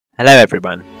Hello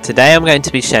everyone, today I'm going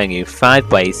to be showing you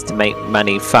 5 ways to make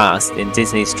money fast in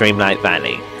Disney's Dreamlight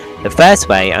Valley. The first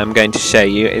way I'm going to show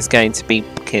you is going to be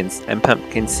pumpkins and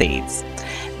pumpkin seeds.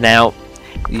 Now,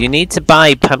 you need to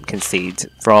buy pumpkin seeds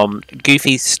from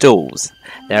Goofy's stalls.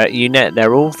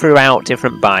 They're all throughout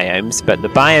different biomes, but the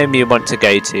biome you want to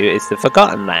go to is the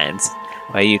Forgotten Lands,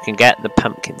 where you can get the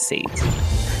pumpkin seeds.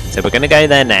 So we're going to go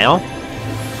there now.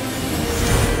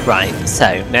 Right,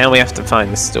 so now we have to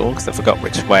find the stall, because I forgot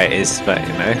which way it is, but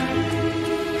you know.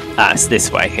 It's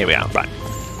this way, here we are, right.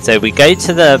 So we go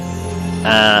to the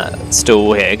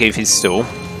stall here, Goofy's stall,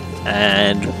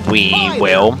 and we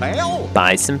will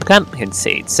buy some pumpkin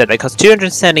seeds. So they cost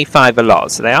 275 a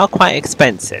lot, so they are quite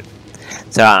expensive.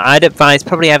 So I'd advise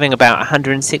probably having about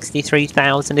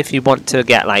 163,000 if you want to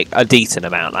get like a decent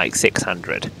amount, like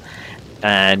 600.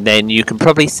 And then you can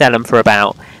probably sell them for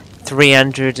about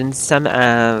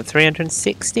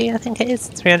 360, I think it is,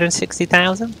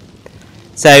 360,000.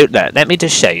 So look, let me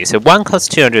just show you. So one costs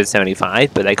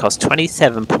 275, but they cost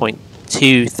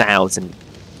 27.2 thousand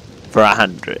for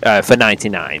 100, for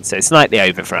 99. So slightly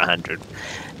over for 100.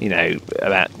 You know,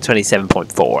 about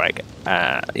 27.4.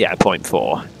 Yeah,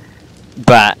 0.4.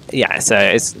 But yeah,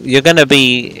 so you're going to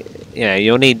be, you know,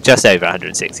 you'll need just over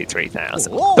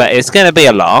 163,000. But it's going to be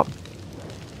a lot.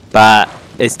 But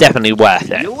it's definitely worth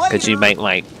it because you make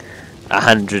like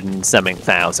 100 and something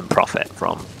thousand profit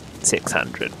from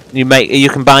 600. You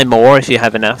can buy more if you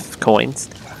have enough coins.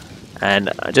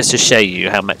 And just to show you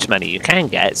how much money you can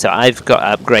get, so I've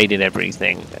got upgraded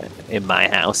everything in my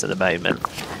house at the moment,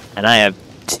 and I have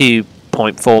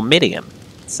 2.4 million.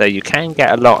 So you can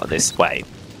get a lot this way.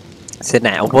 So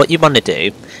now what you want to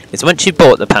do is once you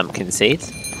bought the pumpkin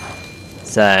seeds,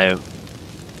 so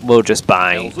we'll just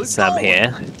buy some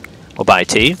here. Or buy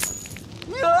 2.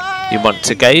 You want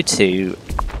to go to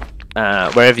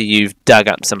wherever you've dug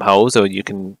up some holes, or you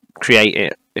can create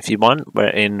it if you want,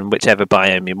 in whichever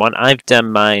biome you want. I've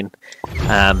done mine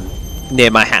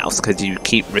near my house because you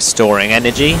keep restoring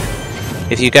energy.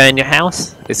 If you go in your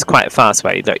house, it's quite a fast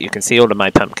way. Look, you can see all of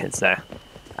my pumpkins there,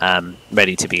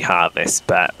 ready to be harvested,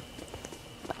 but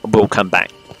we'll come back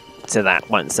to that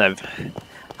once I've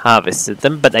harvested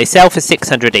them. But they sell for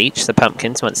 600 each, the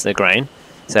pumpkins, once they're grown.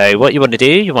 So what you want to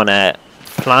do, you want to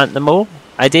plant them all,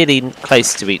 ideally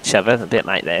close to each other, a bit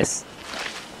like this.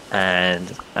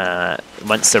 And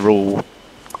once they're all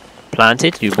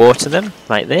planted, you water them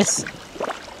like this.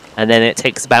 And then it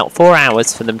takes about 4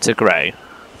 hours for them to grow.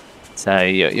 So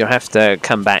you'll have to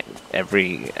come back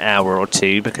every hour or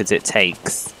 2 because it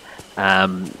takes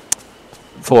 4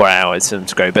 hours for them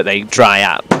to grow. But they dry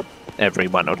up every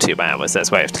 1 or 2 hours. That's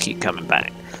why you have to keep coming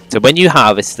back. So when you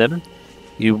harvest them,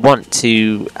 you want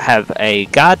to have a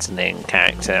gardening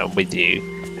character with you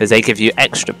because they give you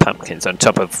extra pumpkins on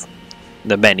top of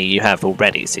the many you have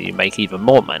already, so you make even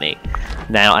more money.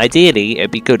 Now ideally it'd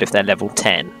be good if they're level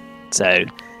 10. So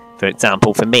for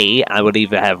example, for me, I would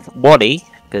either have Wally,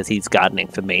 because he's gardening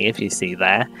for me, if you see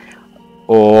there,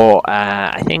 or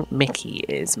I think Mickey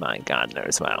is my gardener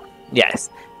as well. Yes,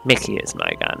 Mickey is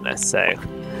my gardener, so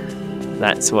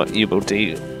that's what you will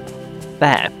do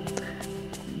there.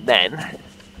 Then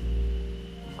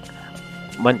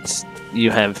once you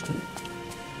have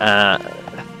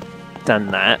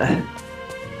done that,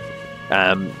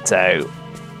 so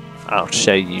I'll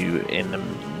show you in a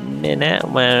minute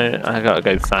where I gotta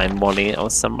go find Wally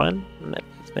or someone.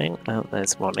 Oh,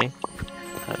 there's Wally.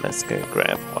 Let's go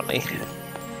grab Wally.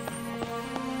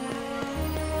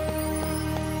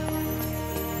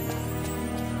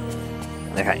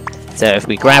 Okay, so if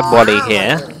we grab Wally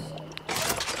here,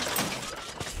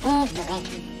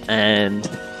 and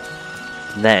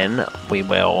then we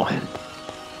will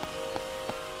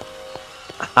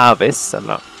harvest a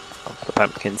lot of the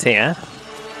pumpkins here.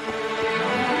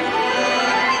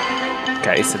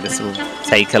 Okay, so this will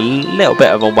take a little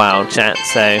bit of a while, chat,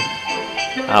 so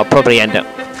I'll probably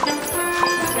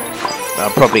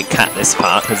cut this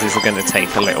part because this is going to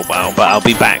take a little while, but I'll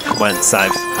be back once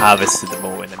I've harvested them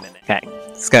all in a minute. Okay,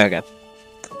 let's go again.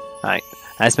 Right,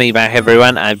 that's me back,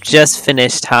 everyone. I've just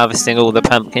finished harvesting all the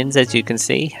pumpkins, as you can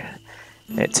see.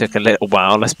 It took a little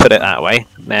while, let's put it that way.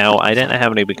 Now, I don't know how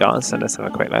many we got, so let's have a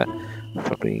quick look.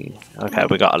 Probably, okay,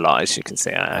 we got a lot, as you can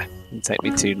see. It didn't take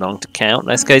me too long to count.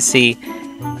 Let's go see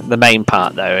the main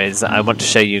part, though, is I want to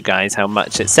show you guys how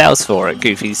much it sells for at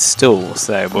Goofy's stall.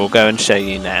 So we'll go and show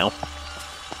you now.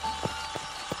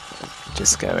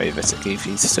 Just go over to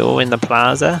Goofy's stall in the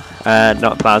plaza.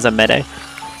 Not plaza, meadow.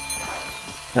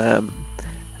 And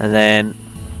then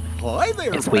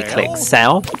if we click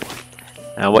sell,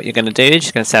 What you're going to do is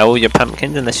you're going to sell all your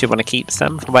pumpkins unless you want to keep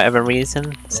some for whatever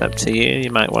reason. It's up to you.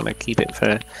 You might want to keep it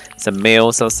for some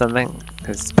meals or something,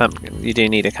 because you do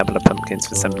need a couple of pumpkins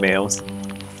for some meals.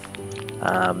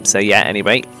 So yeah,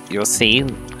 anyway, you'll see.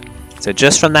 So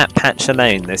just from that patch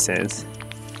alone, I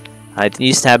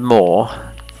used to have more.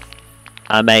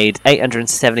 I made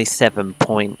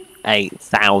 877.8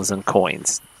 thousand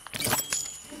coins.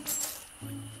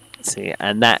 See,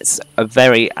 and that's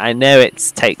I know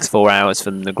it takes 4 hours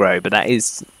for them to grow, but that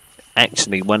is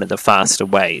actually one of the faster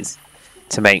ways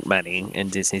to make money in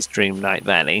Disney's Dreamlight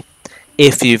Valley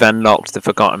if you've unlocked the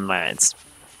Forgotten Lands.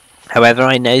 However,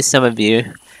 I know some of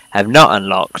you have not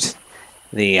unlocked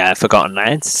the Forgotten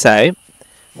Lands, so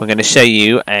we're going to show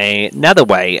you another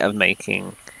way of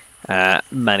making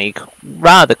money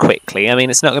rather quickly. I mean,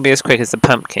 it's not going to be as quick as the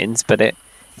pumpkins, but it's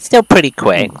still pretty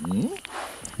quick.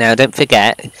 Now, don't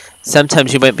forget,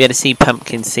 sometimes you won't be able to see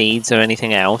pumpkin seeds or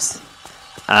anything else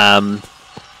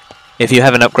if you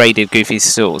haven't upgraded Goofy's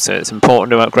stool, so it's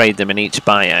important to upgrade them in each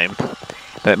biome.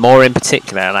 But more in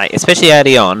particular, like especially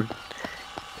early on,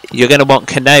 you're going to want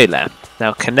canola.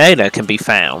 Now, canola can be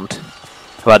found,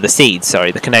 well, the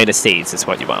canola seeds is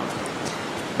what you want.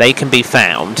 They can be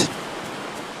found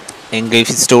in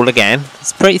Goofy's stall again.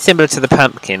 It's pretty similar to the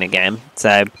pumpkin again,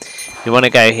 so you want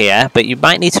to go here, but you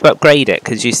might need to upgrade it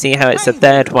because you see how it's the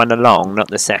third one along, not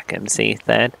the second. See,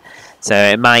 third.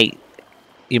 So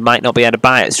you might not be able to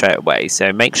buy it straight away.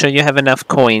 So make sure you have enough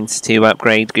coins to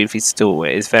upgrade Goofy's stall.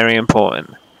 It is very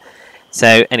important.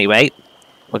 So anyway,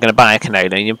 we're going to buy a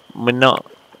canola. We're not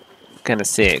going to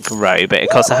see it grow, but it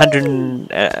costs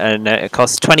 100. It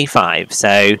costs 25.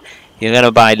 So you're going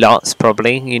to buy lots,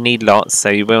 probably. You need lots, so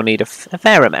you will need a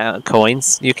fair amount of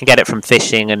coins. You can get it from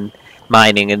fishing and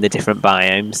mining in the different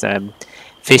biomes.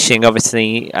 Fishing,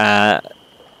 obviously, the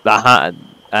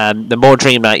more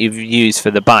Dreamlight you've used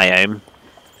for the biome,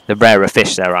 the rarer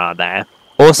fish there are there.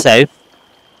 Also,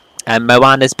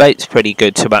 Moana's boat's pretty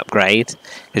good to upgrade,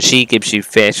 because she gives you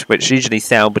fish, which usually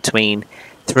sell between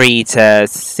 3 to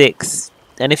 6,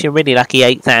 and if you're really lucky,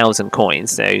 8,000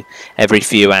 coins, so every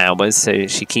few hours, so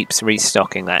she keeps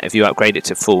restocking that. If you upgrade it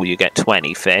to full, you get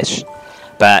 20 fish.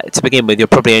 But to begin with, you'll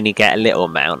probably only get a little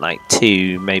amount, like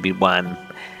 2, maybe 1.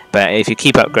 But if you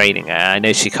keep upgrading her, I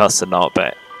know she costs a lot,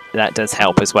 but that does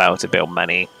help as well to build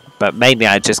money. But mainly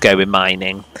I'd just go with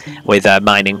mining, with a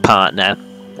mining partner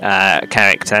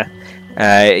character.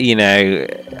 You know,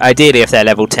 ideally if they're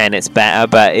level 10 it's better,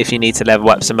 but if you need to level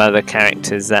up some other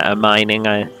characters that are mining,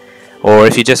 or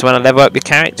if you just want to level up your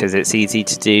characters, it's easy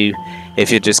to do if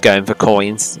you're just going for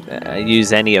coins.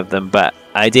 Use any of them, but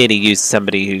ideally use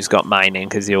somebody who's got mining,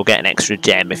 because you'll get an extra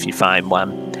gem if you find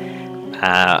one,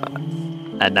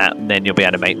 and then you'll be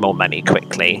able to make more money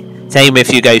quickly. Same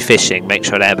if you go fishing, make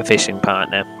sure to have a fishing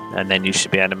partner, and then you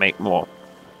should be able to make more.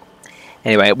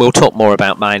 Anyway, we'll talk more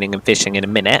about mining and fishing in a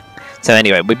minute. So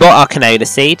anyway, we bought our canola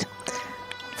seed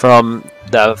from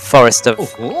the Forest of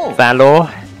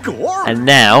Valor, and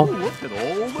now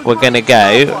we're going to go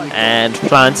and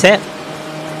plant it.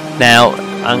 Now,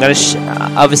 I'm going to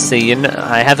obviously,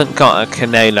 I haven't got a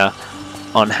canola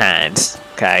on hand,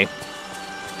 okay?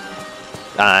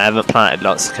 I haven't planted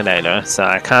lots of canola, so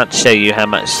I can't show you how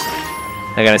much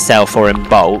they're going to sell for in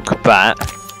bulk, but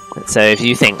so if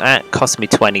you think that cost me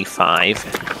 25,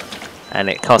 and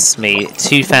it costs me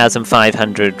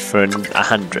 2,500 for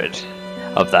 100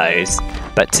 of those,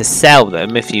 but to sell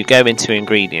them, if you go into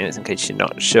ingredients, in case you're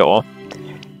not sure,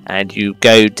 and you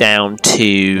go down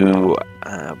to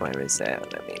where is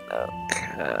it? Let me look.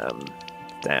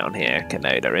 Down here,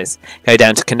 canola is. Go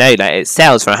down to canola. It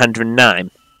sells for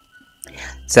 109.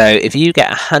 So if you get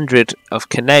 100 of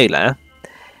canola,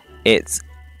 it's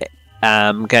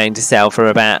going to sell for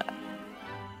about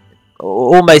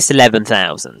almost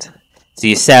 11,000. So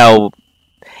you sell,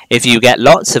 if you get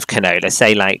lots of canola,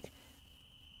 say like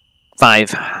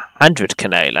 500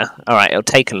 canola, alright, it'll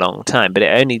take a long time, but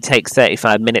it only takes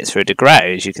 35 minutes for it to grow,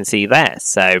 as you can see there.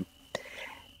 So,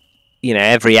 you know,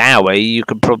 every hour you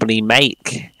could probably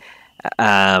make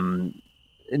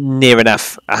near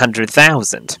enough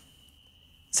 100,000.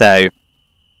 So,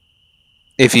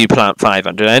 if you plant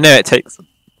 500, I know it takes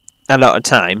a lot of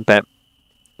time, but,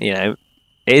 you know,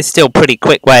 it is still a pretty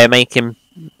quick way of making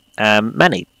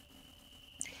money.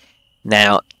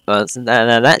 Now, that's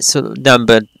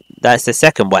the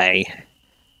second way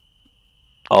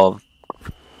of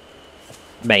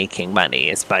making money,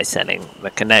 is by selling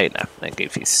the canola and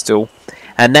Goofy's stall,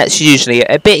 and that's usually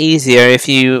a bit easier if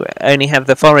you only have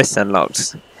the forest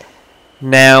unlocked.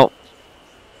 Now,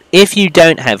 if you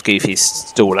don't have Goofy's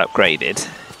stall upgraded,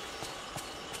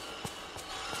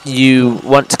 you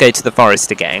want to go to the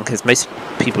forest again, because most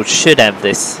people should have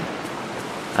this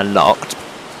unlocked.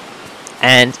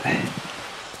 And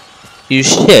you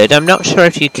should, I'm not sure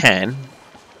if you can,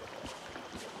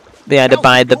 be able to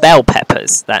buy the bell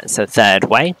peppers. That's a third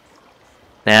way.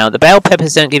 Now, the bell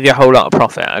peppers don't give you a whole lot of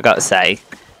profit, I gotta say,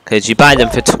 because you buy them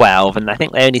for 12, and I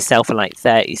think they only sell for like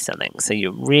 30 something, so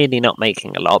you're really not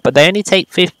making a lot. But they only take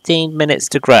 15 minutes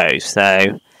to grow,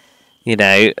 so, you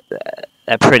know,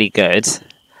 they're pretty good.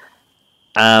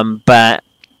 But,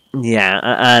 yeah,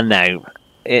 I know,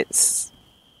 it's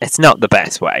not the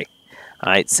best way.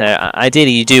 Right, so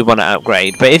ideally you do want to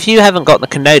upgrade, but if you haven't got the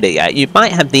canola yet, you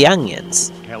might have the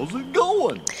onions. How's it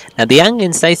going? Now the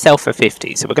onions, they sell for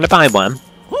 50, so we're going to buy one.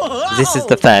 This is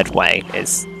the third way,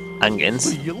 is onions.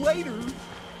 See you later.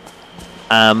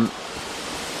 And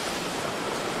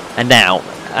now,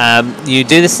 you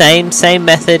do the same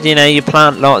method, you know, you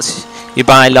plant lots, you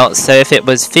buy lots, so if it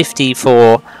was 50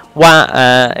 for one,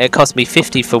 it cost me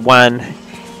 50 for one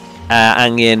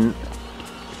onion,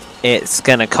 it's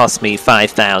going to cost me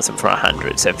 5,000 for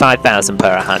 100, so 5,000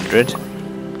 per 100.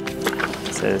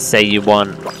 So say you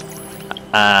want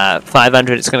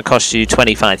 500, it's going to cost you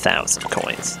 25,000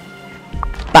 coins.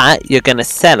 But you're going to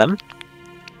sell them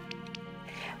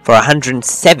for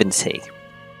 170.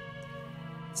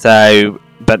 So,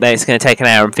 but then it's going to take an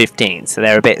hour and 15, so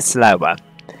they're a bit slower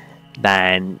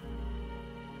than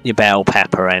your bell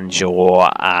pepper and your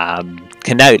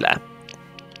canola.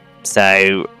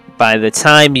 So by the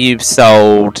time you've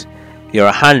sold your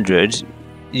 100,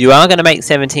 you are going to make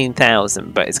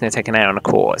 17,000, but it's going to take an hour and a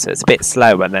quarter, so it's a bit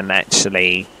slower than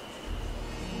actually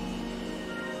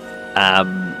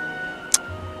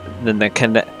than the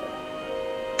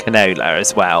canola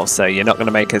as well, so you're not going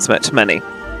to make as much money.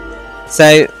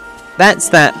 So that's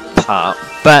that part,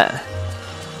 but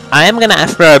I am going to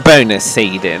throw a bonus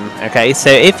seed in, okay? So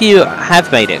if you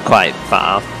have made it quite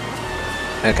far,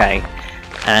 okay,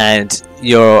 and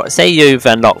say you've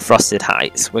unlocked Frosted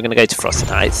Heights, we're going to go to Frosted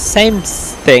Heights, same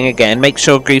thing again, make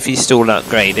sure Goofy's stall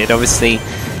upgraded. Obviously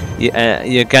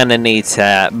you're going to need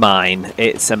to mine,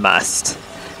 it's a must,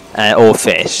 or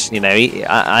fish, you know.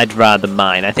 I'd rather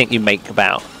mine. I think you make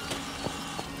about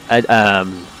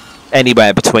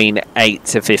anywhere between 8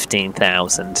 to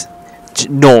 15,000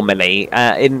 normally.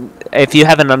 If you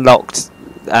haven't unlocked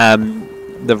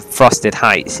the Frosted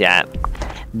Heights yet,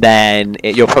 then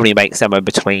you'll probably make somewhere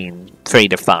between 3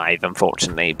 to 5,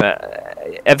 unfortunately.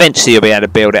 But eventually you'll be able to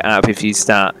build it up if you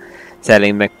start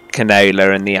selling the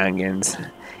canola and the onions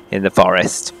in the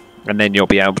forest, and then you'll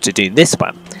be able to do this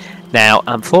one. Now,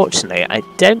 unfortunately, I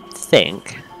don't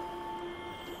think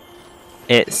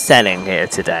it's selling here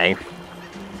today.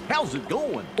 How's it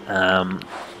going?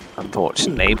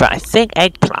 Unfortunately, but I think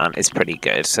eggplant is pretty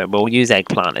good, so we'll use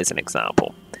eggplant as an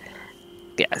example.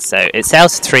 Yeah, so it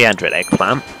sells 300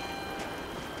 eggplant.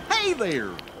 Hey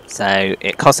there! So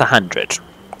it costs 100,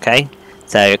 okay?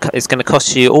 So it's going to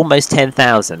cost you almost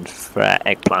 10,000 for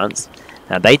eggplants.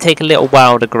 Now, they take a little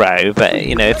while to grow, but,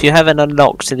 you know, if you haven't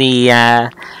unlocked the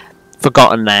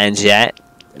Forgotten Lands yet,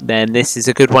 then this is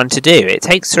a good one to do. It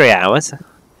takes 3 hours,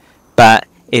 but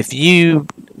if you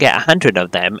get 100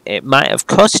 of them, it might have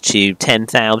cost you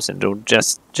 10,000 or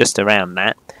just around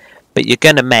that, but you're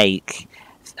going to make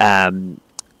a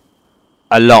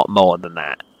lot more than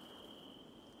that.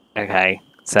 Okay,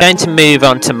 so I'm going to move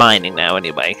on to mining now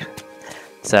anyway.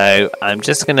 So I'm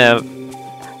just going to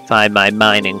find my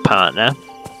mining partner,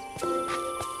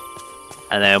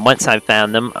 and then once I've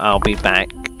found them, I'll be back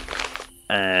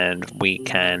and we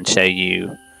can show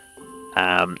you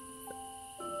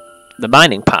the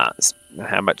mining parts,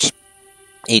 how much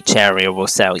each area will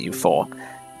sell you for.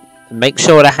 Make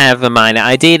sure to have a miner,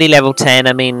 ideally level 10.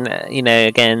 I mean, you know,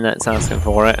 again, that's asking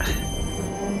for it,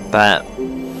 but,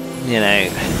 you know,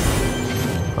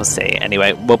 we'll see.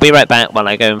 Anyway, we'll be right back while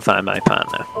I go and find my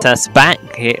partner. So us back,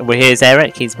 here's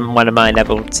Eric. He's one of my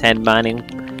level 10 mining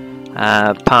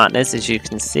partners, as you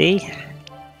can see.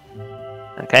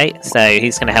 Okay, so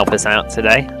he's going to help us out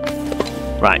today.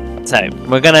 Right, so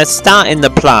we're going to start in the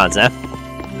plaza.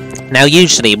 Now,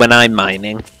 usually when I'm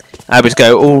mining, I would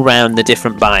go all around the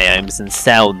different biomes and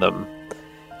sell them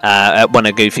at one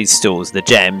of Goofy's stalls, the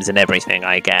gems and everything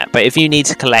I get. But if you need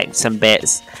to collect some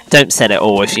bits, don't sell it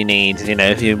all if you need, you know,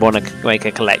 if you want to make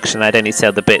a collection, I'd only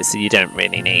sell the bits that you don't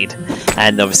really need.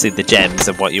 And obviously the gems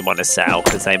are what you want to sell,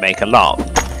 because they make a lot.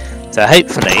 So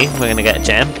hopefully we're going to get a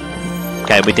gem.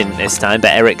 Okay, we didn't this time,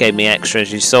 but Eric gave me extra,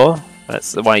 as you saw.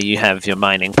 That's why you have your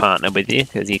mining partner with you,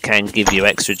 because he can give you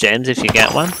extra gems if you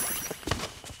get one.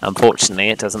 Unfortunately,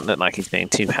 it doesn't look like he's being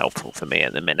too helpful for me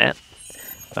at the minute.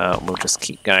 We'll just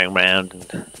keep going round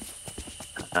and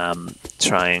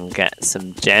try and get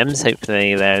some gems.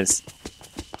 Hopefully there's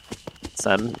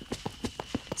some.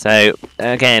 So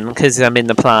again, because I'm in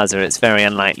the plaza, it's very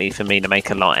unlikely for me to make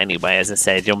a lot anyway. As I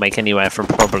said, you'll make anywhere from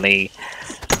probably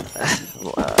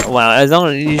well, as long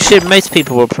as you should, most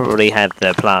people will probably have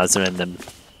the plaza and the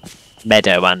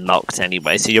meadow unlocked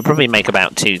anyway. So you'll probably make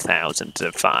about 2,000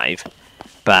 to 5,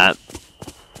 but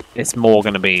it's more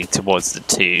going to be towards the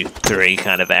 2, 3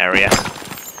 kind of area.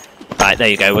 Right, there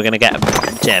you go. We're going to get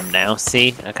a gem now.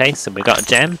 See? Okay, so we got a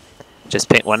gem. Just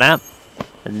pick one up.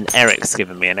 And Eric's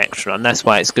given me an extra one. That's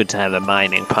why it's good to have a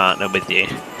mining partner with you.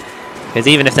 Because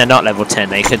even if they're not level 10,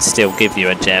 they could still give you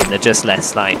a gem. They're just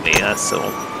less likely, that's all.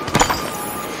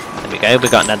 There we go. We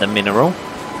got another mineral.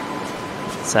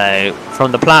 So,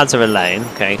 from the plaza alone,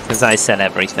 okay, because I sell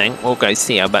everything, we'll go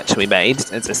see how much we made.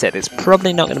 As I said, it's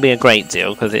probably not going to be a great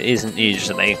deal, because it isn't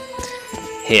usually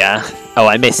here. Oh,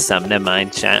 I missed some. Never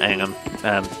mind, chat. Hang on.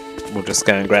 We'll just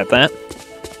go and grab that.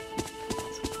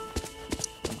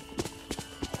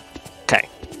 Okay.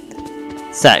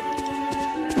 So,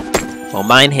 we'll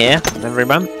mine here,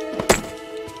 everyone.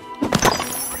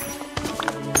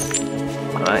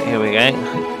 Alright, here we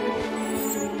go.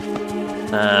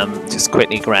 Just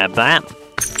quickly grab that.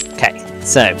 Okay,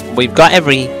 so we've got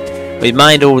we've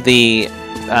mined all the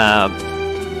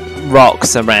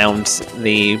rocks around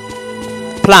the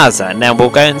plaza. Now we'll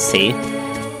go and see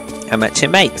how much it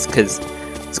makes, because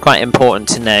it's quite important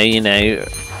to know, you know,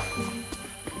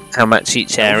 how much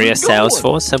each area sells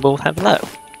for. So we'll have a look.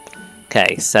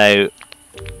 Okay, so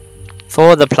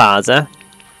for the plaza,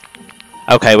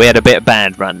 okay, we had a bit of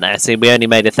bad run there. See, we only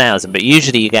made 1,000, but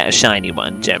usually you get a shiny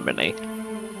one generally.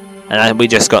 And we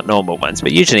just got normal ones,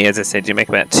 but usually, as I said, you make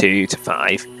about 2 to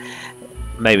 5,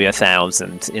 maybe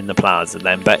 1,000 in the plaza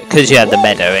then. But because you had the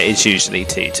meadow, it is usually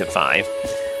 2 to 5.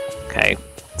 Okay,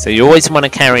 so you always want to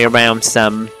carry around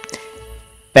some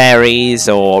berries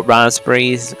or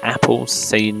raspberries, apples,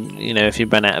 so you know if you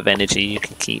run out of energy, you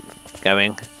can keep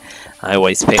going. I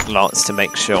always pick lots to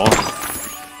make sure.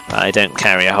 But I don't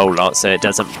carry a whole lot, so it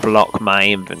doesn't block my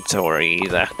inventory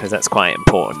either, because that's quite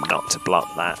important not to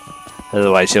block that.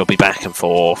 Otherwise you'll be back and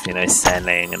forth, you know,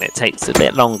 selling, and it takes a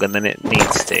bit longer than it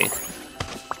needs to.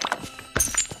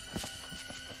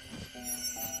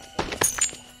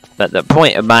 But the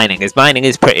point of mining is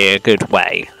pretty a good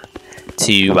way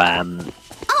to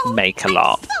make a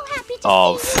lot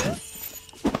of...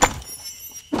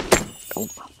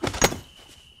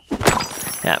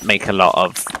 Yeah, make a lot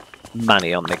of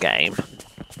money on the game.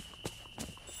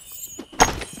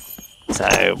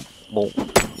 So,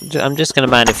 I'm just going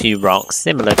to mine a few rocks,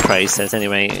 similar process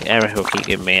anyway. Eric will keep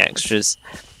giving me extras,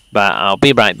 but I'll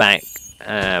be right back.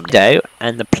 And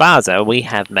the plaza we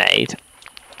have made.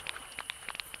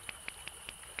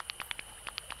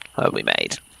 What have we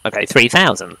made? Okay,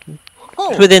 3,000.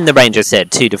 Oh. Within the range I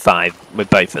said, 2 to 5 with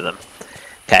both of them.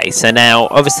 Okay, so now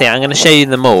obviously I'm going to show you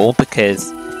them all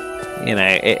because, you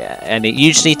know, it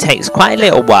usually takes quite a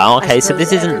little while. Okay, so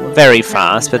this isn't very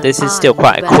fast, but this is still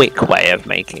quite a quick way of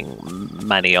making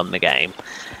money on the game.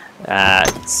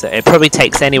 So it probably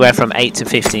takes anywhere from 8 to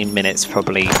 15 minutes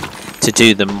probably to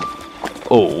do them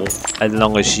all, as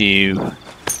long as you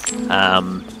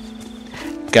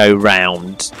go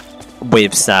round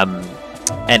with some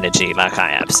energy like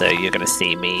I have. So you're going to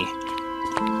see me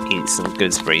eat some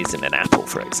gooseberries and an apple,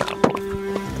 for example.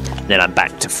 Then I'm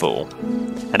back to full.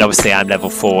 And obviously I'm level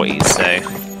 40, so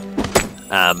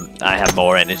I have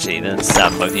more energy than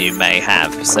some of you may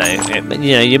have. So, you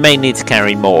know, you may need to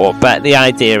carry more, but the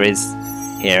idea is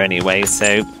here anyway.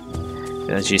 So,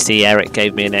 as you see, Eric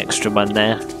gave me an extra one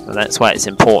there. And that's why it's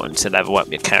important to level up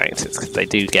your characters, because they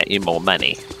do get you more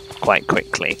money quite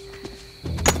quickly.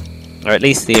 Or at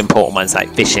least the important ones like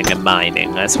fishing and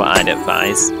mining, that's what I'd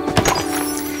advise.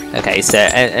 Okay, so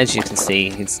as you can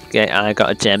see, I got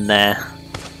a gem there.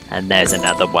 And there's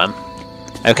another one.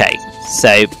 Okay,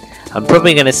 so I'm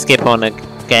probably going to skip on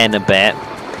again a bit,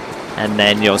 and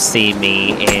then you'll see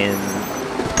me in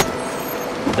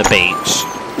the beach.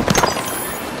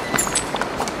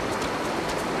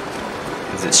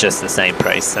 Because it's just the same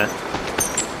process.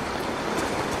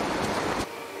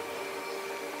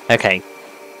 Okay,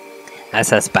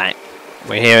 that's us back.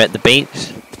 We're here at the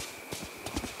beach.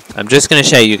 I'm just going to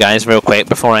show you guys real quick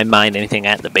before I mine anything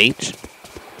at the beach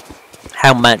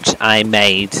how much I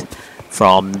made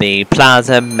from the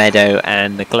plaza, meadow,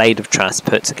 and the glade of trust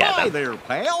put together. Hi there,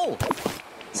 pal.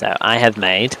 So I have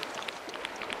made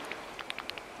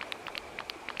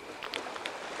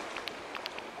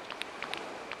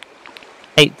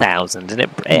 8,000, and it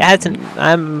hasn't.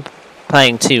 I'm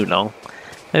playing too long.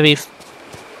 Maybe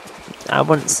I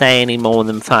wouldn't say any more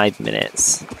than 5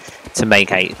 minutes. to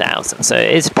make 8,000. So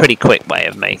it is a pretty quick way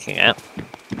of making it.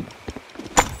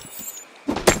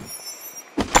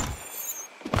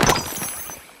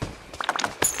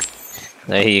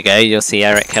 So here you go, you'll see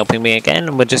Eric helping me again,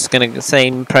 and we're just going to,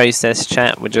 same process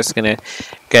chat, we're just going to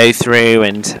go through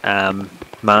and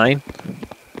mine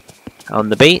on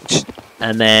the beach,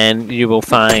 and then you will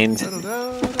find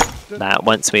that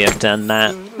once we have done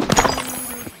that,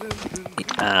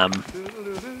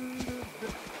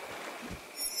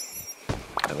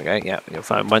 there we go, yeah, you'll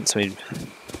find once we,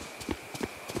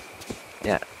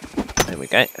 yeah, there we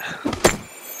go.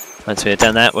 Once we've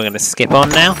done that, we're going to skip on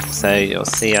now, so you'll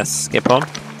see us skip on.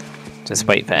 Just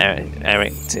wait for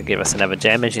Eric to give us another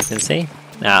gem, as you can see.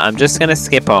 Now, I'm just going to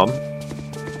skip on.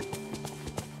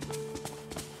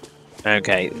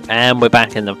 Okay, and we're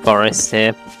back in the forest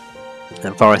here.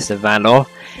 The Forest of Valor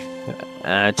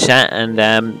chat, and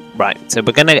right, so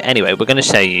we're going to, anyway, we're going to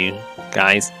show you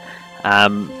guys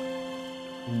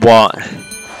what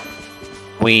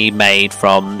we made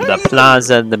from the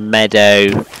plaza, the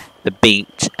meadow, the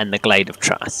beach and the Glade of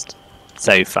Trust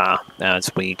so far,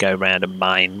 as we go around and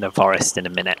mine the forest in a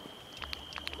minute.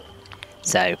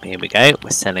 So here we go, we're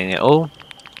selling it all.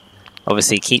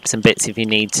 Obviously keep some bits if you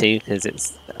need to, because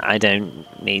it's, I don't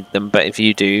need them, but if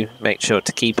you do, make sure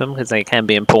to keep them because they can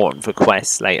be important for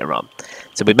quests later on.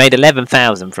 So we made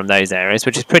 11,000 from those areas,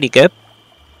 which is pretty good.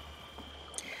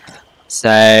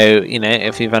 So, you know,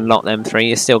 if you've unlocked them 3,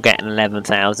 you're still getting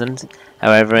 11,000.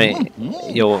 However,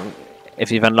 if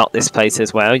you've unlocked this place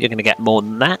as well, you're going to get more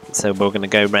than that. So we're going to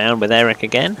go round with Eric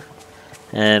again.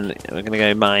 And we're going to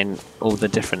go mine all the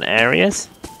different areas.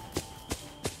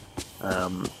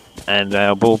 And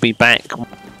we'll be back.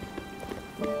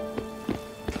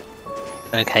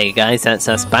 Okay guys, that's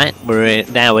us back. We're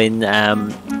now in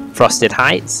Frosted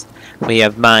Heights. We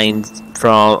have mined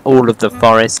from all of the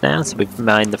forest now. So we've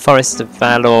mined the Forest of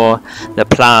Valor, the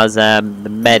Plaza, the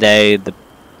Meadow, the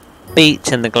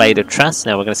Beach and the Glade of Trust.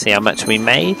 Now we're going to see how much we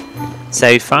made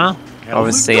so far.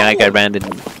 Obviously I go around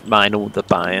and mine all the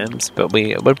biomes, but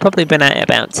we've probably been at it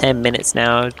about 10 minutes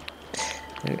now.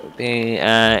 Be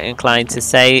inclined to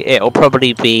say it'll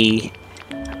probably be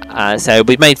so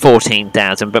we've made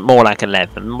 14,000, but more like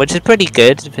 11, which is pretty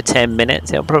good for 10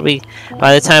 minutes. It'll probably,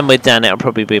 by the time we're done, it'll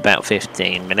probably be about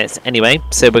 15 minutes. Anyway,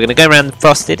 so we're going to go around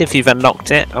Frosted if you've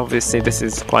unlocked it. Obviously this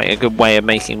is quite a good way of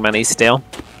making money still.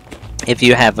 If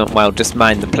you haven't, well, just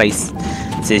mine the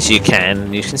places you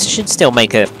can. You should still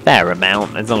make a fair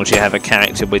amount. As long as you have a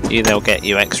character with you, they'll get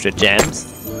you extra gems.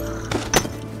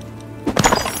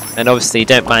 And obviously,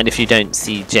 don't mind if you don't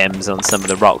see gems on some of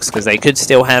the rocks, because they could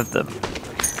still have them.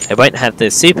 They won't have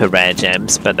the super rare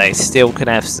gems, but they still could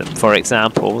have some. For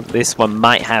example, this one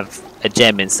might have a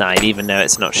gem inside, even though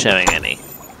it's not showing any.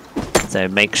 So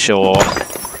make sure...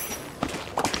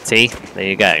 See? There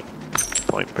you go.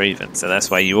 Point proven. So that's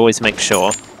why you always make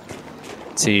sure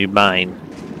to mine,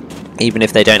 even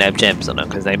if they don't have gems on them,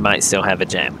 because they might still have a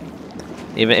gem.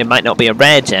 Even it might not be a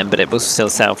rare gem, but it will still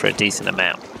sell for a decent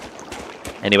amount.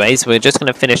 Anyways, we're just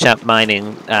going to finish up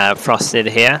mining Frosted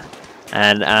here,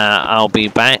 and I'll be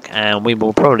back, and we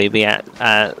will probably be at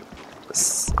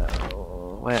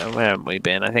where have we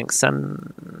been? I think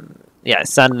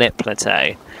Sunlit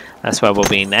Plateau. That's where we'll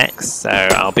be next. So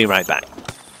I'll be right back.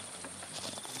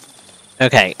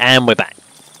 Okay, and we're back.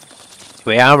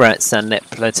 We are at Sunlit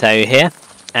Plateau here,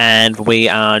 and we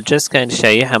are just going to show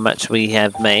you how much we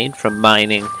have made from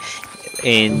mining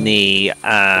in the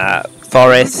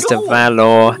Forest of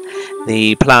Valor,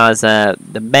 the Plaza,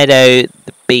 the Meadow,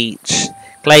 the Beach,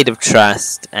 Glade of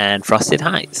Trust, and Frosted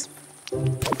Heights.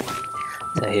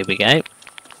 So here we go.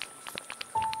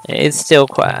 It is still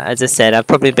quite, as I said, I've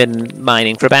probably been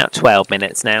mining for about 12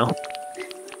 minutes now.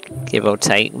 Give or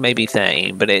take, maybe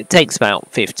 13, but it takes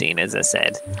about 15, as I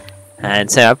said.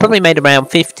 And so I've probably made around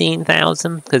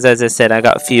 15,000, because as I said, I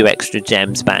got a few extra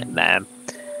gems back there.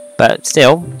 But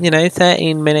still, you know,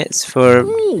 13 minutes for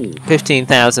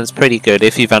 15,000 is pretty good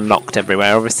if you've unlocked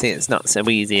everywhere. Obviously, it's not so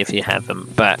easy if you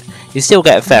haven't, but you still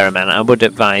get a fair amount. I would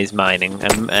advise mining,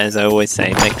 and as I always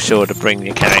say, make sure to bring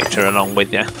your character along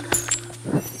with you.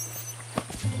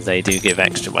 They do give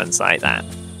extra ones like that.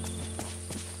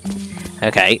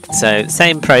 Okay, so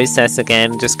same process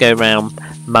again, just go around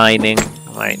mining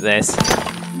like this.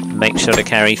 Make sure to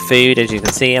carry food. As you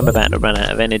can see, I'm about to run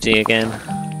out of energy again,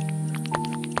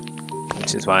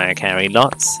 which is why I carry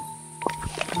lots.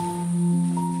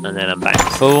 And then I'm back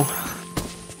full.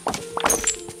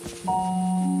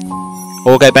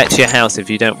 Or go back to your house if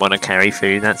you don't want to carry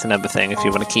food. That's another thing. If you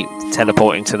want to keep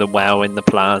teleporting to the well in the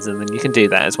plaza, then you can do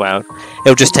that as well.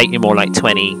 It'll just take you more like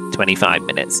 20-25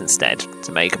 minutes instead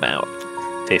to make about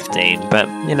 15. But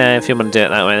you know, if you want to do it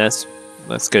that way,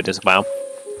 that's good as well.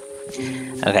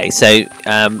 Okay, so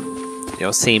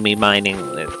you'll see me mining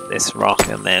this rock,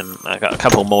 and then I got a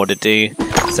couple more to do.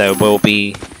 So we'll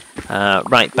be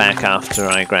right back after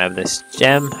I grab this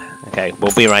gem. Okay,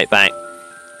 we'll be right back.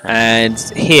 And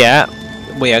here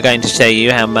we are going to show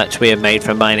you how much we have made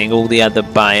from mining all the other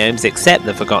biomes except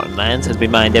the Forgotten Lands, as we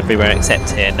mined everywhere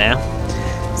except here now.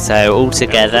 So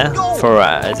altogether, for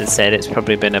as I said, it's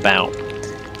probably been about,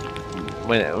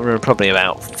 we're probably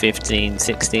about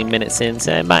 15-16 minutes in,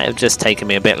 so it might have just taken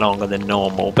me a bit longer than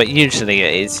normal, but usually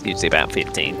it is usually about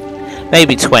 15,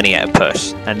 maybe 20 at a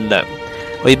push. And look,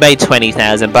 we made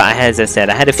 20,000, but as I said,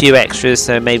 I had a few extras,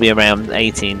 so maybe around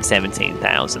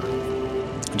 18-17,000,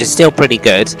 which is still pretty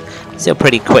good, still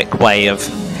pretty quick way of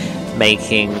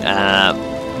making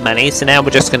money. So now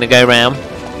we're just going to go around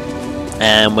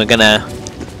and we're going to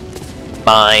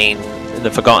mine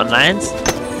the Forgotten Lands,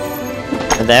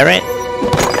 and there it.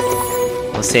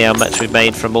 We'll see how much we've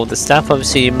made from all the stuff.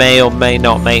 Obviously you may or may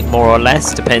not make more or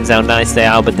less, depends how nice they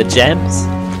are with the gems,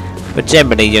 but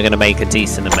generally you're going to make a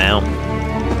decent amount.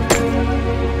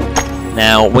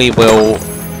 Now we will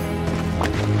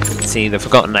see the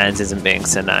Forgotten Lands isn't being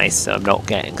so nice, so I'm not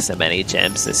getting so many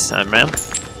gems this time round.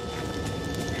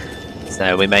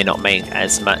 So we may not make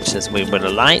as much as we would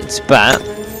have liked, but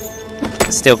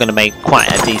still going to make quite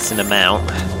a decent amount.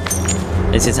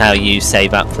 This is how you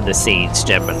save up for the seeds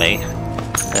generally.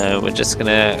 We're just going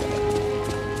to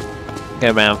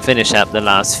go around, finish up the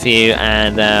last few,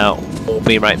 and we'll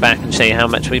be right back and show you how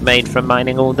much we've made from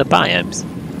mining all the biomes.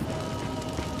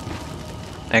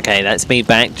 Okay, that's me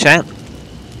back, chat,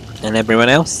 and everyone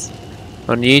else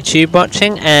on YouTube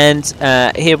watching, and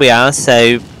here we are.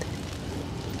 So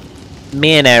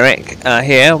me and Eric are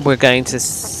here. We're going to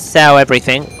sell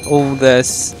everything, all the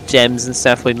gems and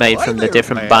stuff we made from the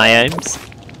different biomes,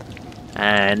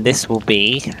 and this will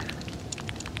be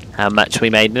how much we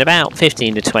made in about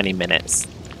 15 to 20 minutes.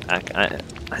 I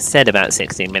said about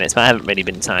 16 minutes, but I haven't really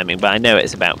been timing, but I know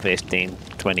it's about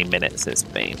 15-20 minutes it's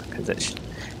been, because it's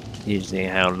usually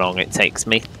how long it takes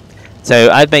me. So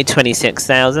I've made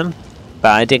 26,000,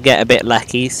 but I did get a bit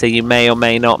lucky, so you may or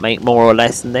may not make more or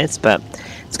less than this, but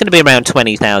it's going to be around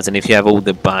 20,000 if you have all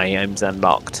the biomes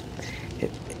unlocked.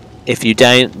 If you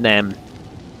don't, then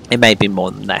it may be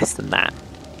more than less than that.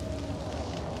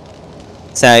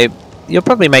 So you'll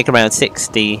probably make around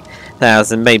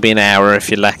 60,000, maybe an hour if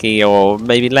you're lucky, or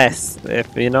maybe less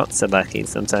if you're not so lucky.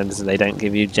 Sometimes they don't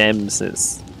give you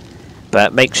gems.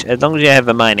 But as long as you have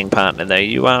a mining partner, though,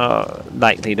 you are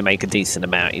likely to make a decent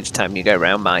amount each time you go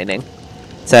around mining.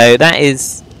 So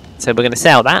so we're going to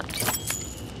sell that.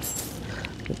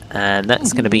 And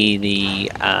that's going to be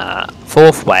the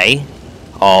fourth way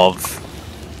of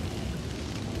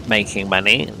making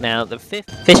money. Now the fifth,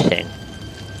 fishing.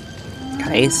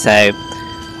 Okay, so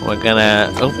we're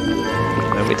gonna, oh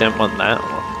no, we don't want that.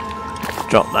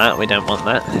 Drop that, we don't want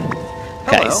that.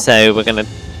 Okay, hello. So we're gonna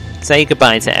say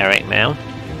goodbye to Eric now.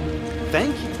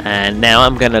 Thank you. And now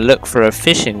I'm gonna look for a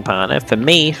fishing partner. For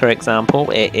me, for example,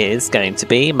 it is going to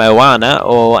be Moana,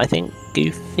 or I think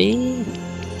Goofy.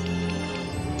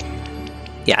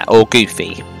 Yeah, or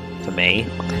Goofy for me.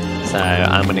 So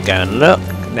I'm going to go and look.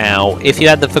 Now, if you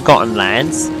had the Forgotten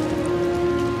Lands,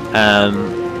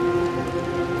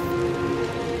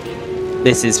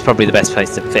 this is probably the best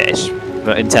place to fish,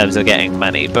 but in terms of getting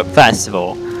money. But first of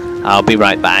all, I'll be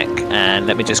right back, and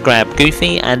let me just grab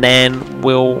Goofy, and then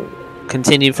we'll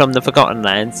continue from the Forgotten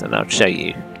Lands, and I'll show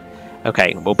you.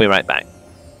 Okay, we'll be right back.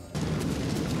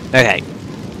 Okay,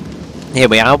 here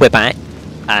we are, we're back.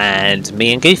 And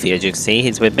me and Goofy, as you can see,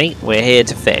 he's with me. We're here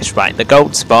to fish. Right, the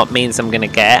gold spot means I'm going to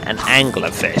get an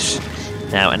anglerfish.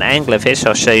 Now, an anglerfish,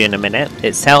 I'll show you in a minute.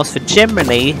 It sells for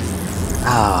generally...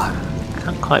 I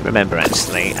can't quite remember,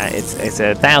 actually. It's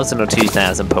 1,000 or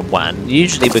 2,000 per one.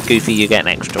 Usually with Goofy, you get an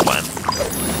extra one.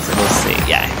 So we'll see.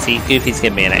 Yeah, see, Goofy's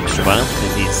giving me an extra one,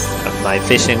 because he's my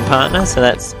fishing partner, so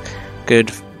that's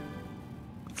good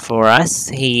for us.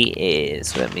 He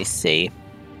is... Let me see...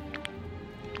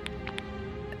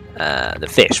 the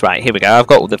fish, right, here we go. I've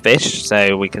got all the fish,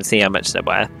 so we can see how much they're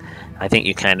worth. I think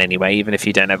you can anyway, even if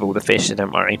you don't have all the fish, so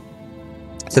don't worry.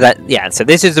 So that, yeah, so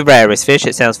this is the rarest fish.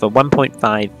 It sells for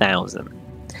 1.5 thousand.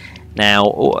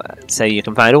 Now, so you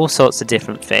can find all sorts of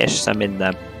different fish. Some in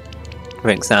the, for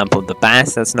example, the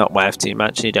bass, that's not worth too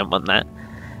much, you don't want that.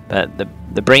 But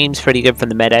the bream's pretty good from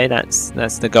the meadow.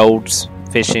 That's the gold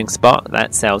fishing spot.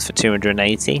 That sells for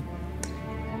 280.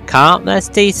 Carp, that's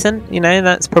decent, you know,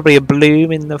 that's probably a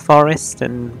blue in the forest.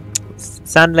 And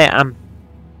sunlit,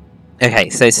 okay,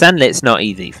 so sunlit's not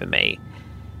easy for me,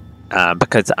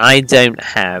 because I don't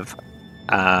have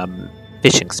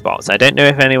fishing spots. I don't know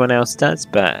if anyone else does,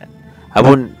 but I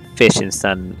wouldn't fish in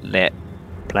Sunlit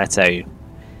Plateau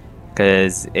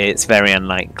because it's very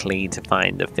unlikely to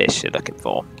find the fish you're looking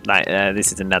for. Like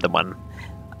this is another one.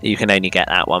 You can only get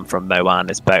that one from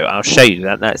Moana's boat. I'll show you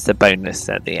that. That's the bonus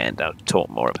at the end. I'll talk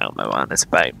more about Moana's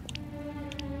boat.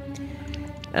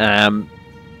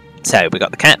 So we got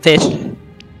the catfish.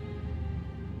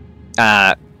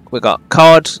 We got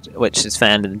cod, which is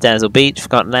found in the Dazzle Beach.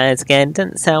 Forgotten Lands again.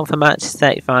 Doesn't sell for much.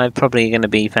 35. Probably going to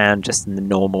be found just in the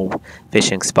normal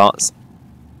fishing spots.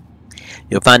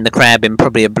 You'll find the crab in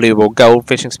probably a blue or gold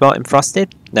fishing spot in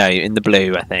Frosted. No, in the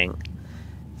blue, I think.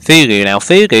 Fugu. Now,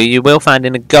 Fugu you will find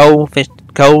in a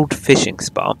gold fishing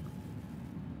spot,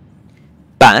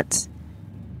 but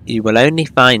you will only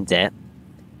find it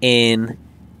in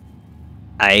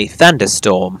a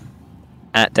thunderstorm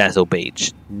at Dazzle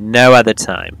Beach. No other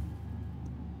time.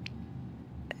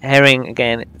 Herring,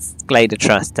 again, it's Glader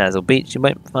Trust, Dazzle Beach. You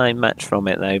won't find much from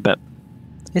it, though, but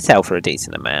it's sell for a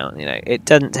decent amount. You know, it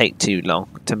doesn't take too long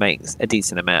to make a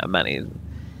decent amount of money.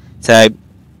 So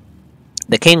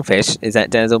the kingfish is at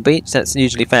Dazzle Beach. That's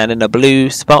usually found in a blue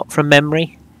spot from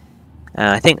memory.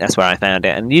 I think that's where I found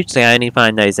it. And usually I only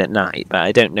find those at night, but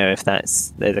I don't know if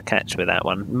there's a catch with that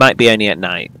one. Might be only at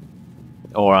night,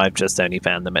 or I've just only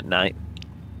found them at night.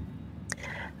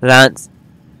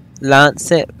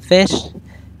 Lancet fish.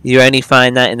 You only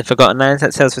find that in the Forgotten Lands.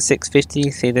 That sells for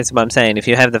 $6.50. See, this is what I'm saying. If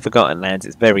you have the Forgotten Lands,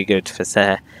 it's very good for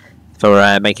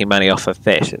making money off of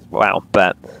fish as well.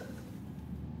 But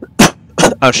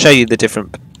I'll show you the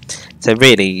different. So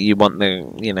really, you want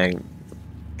the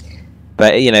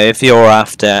but if you're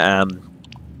after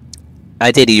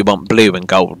ideally you want blue and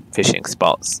gold fishing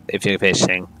spots. If you're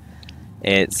fishing,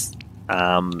 it's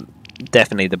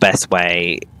definitely the best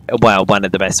way. Well, one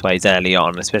of the best ways early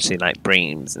on, especially like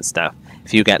breams and stuff.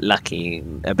 If you get lucky,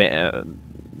 a bit of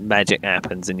magic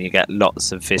happens and you get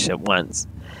lots of fish at once.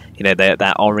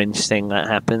 That orange thing that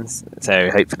happens. So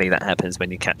hopefully that happens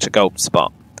when you catch a gold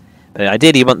spot. But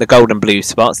ideally you want the gold and blue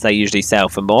spots. They usually sell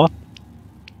for more.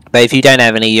 But if you don't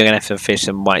have any, you're going to have to fish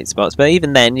some white spots. But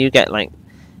even then, you get like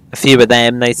a few of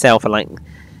them. They sell for like,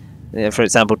 for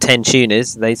example, 10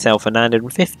 tunas. They sell for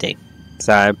 950.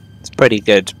 So it's pretty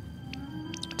good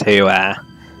to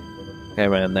go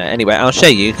around there. Anyway, I'll show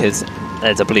you because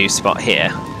there's a blue spot here.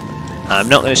 I'm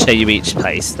not going to show you each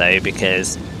place though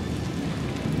because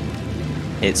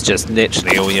it's just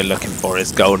literally all you're looking for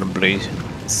is gold and blue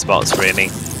spots really.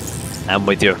 And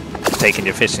with your taking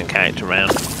your fishing character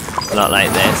around, not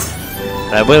like this.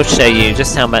 But I will show you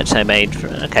just how much I made.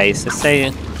 Okay, so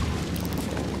say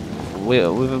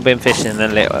we've been fishing a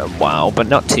little while, but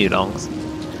not too long.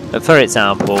 But for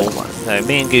example, so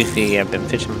me and Goofy have been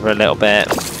fishing for a little bit,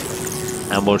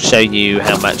 and we'll show you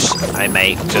how much I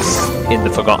make just in the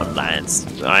Forgotten Lands.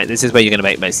 Alright, this is where you're going to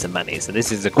make most of the money. So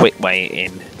this is a quick way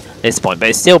in this point, but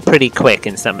it's still pretty quick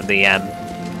in some of the,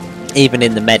 even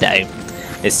in the meadow,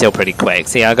 it's still pretty quick.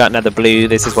 See, I got another blue.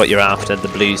 This is what you're after, the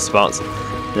blue spots.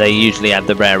 They usually have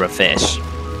the rarer fish.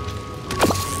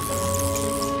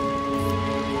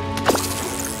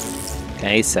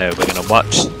 Okay, so we're going to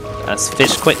watch us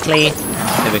fish quickly.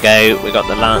 Here we go. We got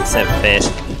the lancet fish.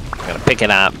 We're going to pick it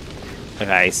up.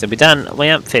 Okay, so we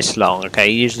haven't fished long.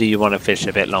 Okay, usually you want to fish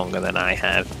a bit longer than I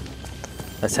have.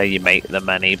 That's how you make the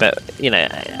money. But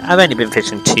I've only been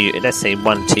fishing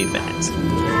 1-2 minutes.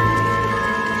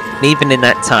 And even in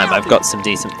that time, I've got some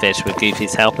decent fish with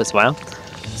Goofy's help as well.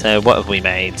 So what have we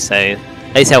made? So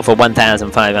they sell for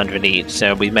 1,500 each.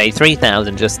 So we made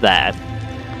 3,000 just there.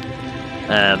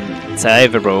 So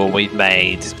overall, we've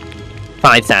made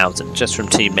 5,000 just from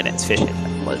 2 minutes fishing.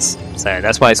 So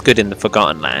that's why it's good in the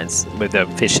Forgotten Lands with a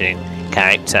fishing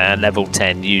character. Level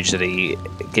 10 usually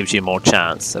gives you more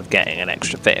chance of getting an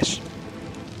extra fish.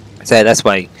 So that's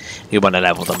why you want to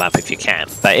level them up if you can.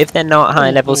 But if they're not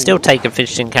high level, still take a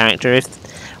fishing character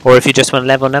or if you just want to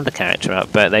level another character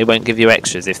up. But they won't give you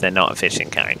extras if they're not a fishing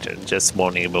character. Just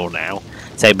warning you all now.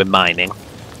 Same with mining.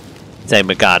 Same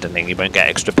with gardening. You won't get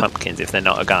extra pumpkins if they're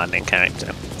not a gardening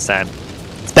character. So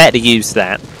it's better to use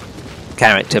that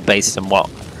character based on what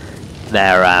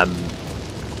their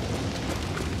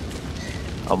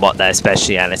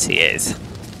speciality is.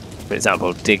 For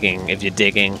example, digging. If you're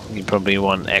digging, you probably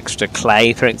want extra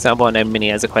clay, for example. I know Minnie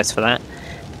has a quest for that.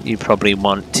 You probably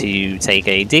want to take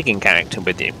a digging character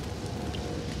with you.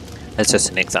 That's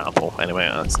just an example. Anyway,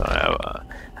 so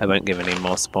I won't give any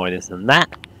more spoilers than that.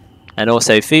 And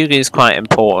also, Fugu is quite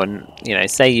important.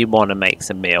 Say you want to make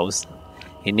some meals.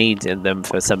 You need them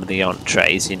for some of the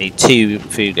entrees. You need 2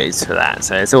 Fugus for that.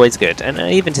 So it's always good. And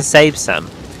even to save some.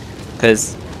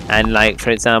 And like,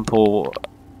 for example,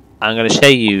 I'm going to show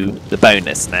you the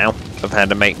bonus now of how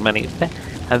to make money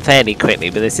fairly quickly,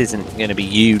 but this isn't going to be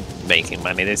you making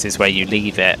money. This is where you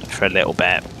leave it for a little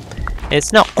bit.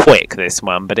 It's not quick, this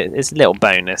one, but it's a little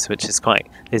bonus, which is quite...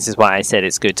 This is why I said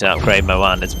it's good to upgrade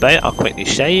Moana's boat. I'll quickly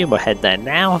show you. We'll head there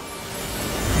now.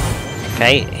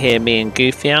 Okay, here me and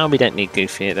Goofy are. We don't need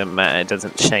Goofy, it doesn't matter. It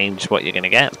doesn't change what you're going to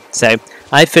get. So,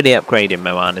 I fully upgraded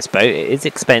Moana's boat. It is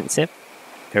expensive.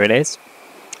 Here it is.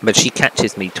 But she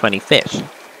catches me 20 fish.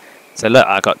 So look,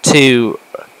 I got two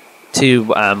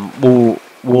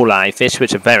walleye fish,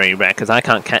 which are very rare, because I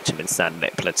can't catch them in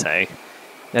Sandlit Plateau.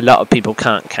 A lot of people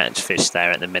can't catch fish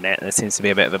there at the minute. There seems to be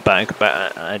a bit of a bug,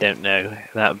 but I don't know.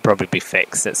 That would probably be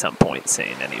fixed at some point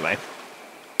soon anyway.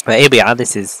 But here we are.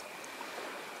 This is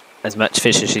as much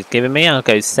fish as she's given me. I'll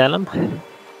go sell them.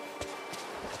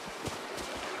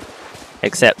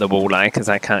 Except the walleye, because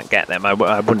I can't get them. I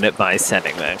wouldn't advise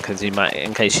selling them, because you might,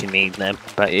 in case you need them.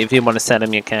 But if you want to sell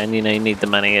them, you can. You know, you need the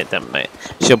money. It doesn't matter.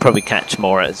 She'll probably catch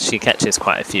more. She catches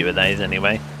quite a few of those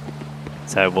anyway.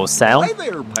 So we'll sell. Hey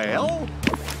there, pal.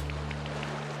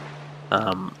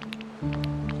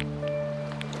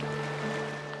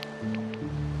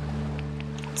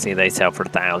 See, they sell for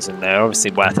 1,000. They're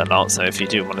obviously worth a lot, so if you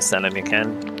do want to sell them, you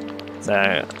can.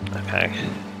 So, okay.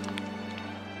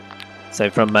 So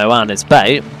from Moana's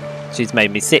boat, she's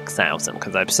made me 6,000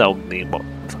 because I've sold the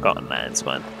Forgotten Lands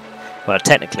one. Well,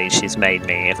 technically, she's made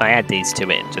me, if I add these two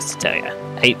in, just to tell you,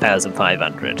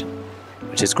 8,500,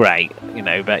 which is great, you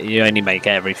know, but you only make it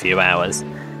every few hours.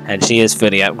 And she is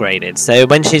fully upgraded. So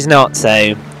when she's not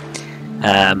so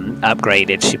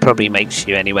upgraded, she probably makes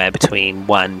you anywhere between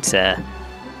 1 to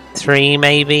 3,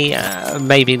 maybe,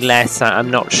 maybe less.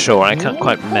 I'm not sure. I can't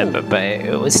quite remember, but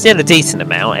it was still a decent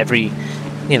amount. Every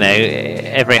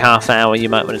half hour you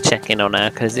might want to check in on her,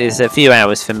 because it's a few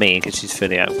hours for me because she's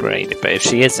fully upgraded. But if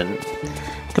she isn't,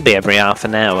 it could be every half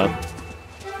an hour.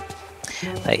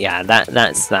 But yeah,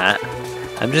 that's that.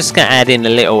 I'm just going to add in a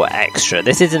little extra.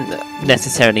 This isn't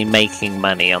necessarily making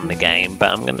money on the game,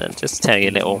 but I'm going to just tell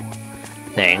you a little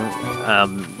thing,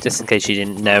 just in case you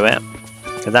didn't know it.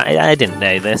 Because I didn't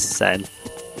know this, so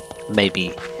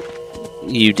maybe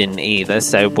you didn't either.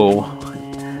 So we'll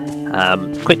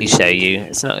quickly show you.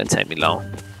 It's not going to take me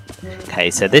long.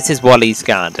 Okay, so this is Wally's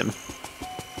Garden.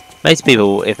 Most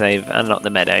people, if they've unlocked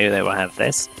the meadow, they will have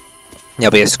this.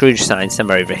 There'll be a Scrooge sign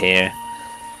somewhere over here,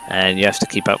 and you have to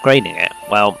keep upgrading it.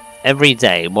 Well, every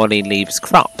day Wally leaves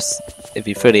crops. If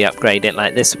you fully upgrade it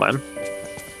like this one,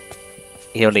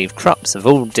 he'll leave crops of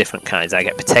all different kinds. I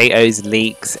get potatoes,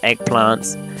 leeks,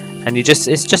 eggplants, and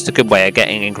it's just a good way of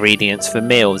getting ingredients for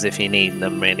meals if you need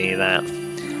them, really, that.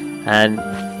 And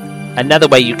another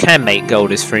way you can make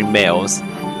gold is through meals,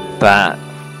 but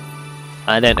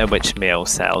I don't know which meal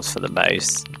sells for the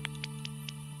most.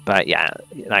 But yeah,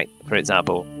 like for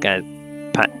example,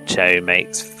 Pacho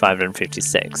makes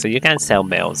 556, so you can sell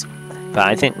meals, but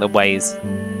I think the ways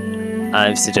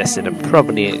I've suggested are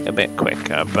probably a bit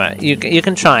quicker, but you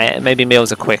can try it. Maybe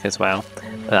meals are quick as well,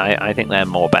 but I think they're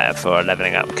more better for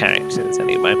leveling up characters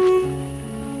anyway.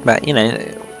 But you know,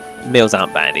 meals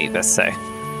aren't bad either, so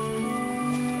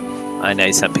I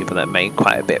know some people that make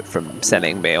quite a bit from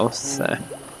selling meals, so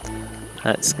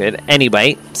that's good.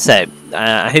 Anyway, so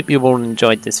I hope you all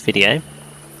enjoyed this video.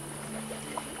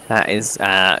 That is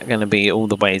going to be all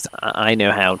the ways I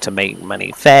know how to make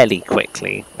money fairly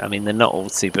quickly. I mean, they're not all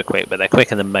super quick, but they're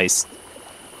quicker than most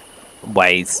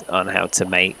ways on how to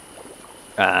make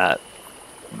the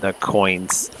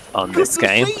coins on this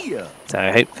game.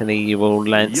 So hopefully you will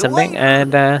learn something,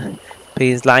 and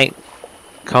please like,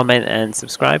 comment and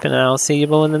subscribe, and I'll see you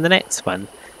all in the next one.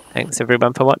 Thanks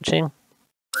everyone for watching.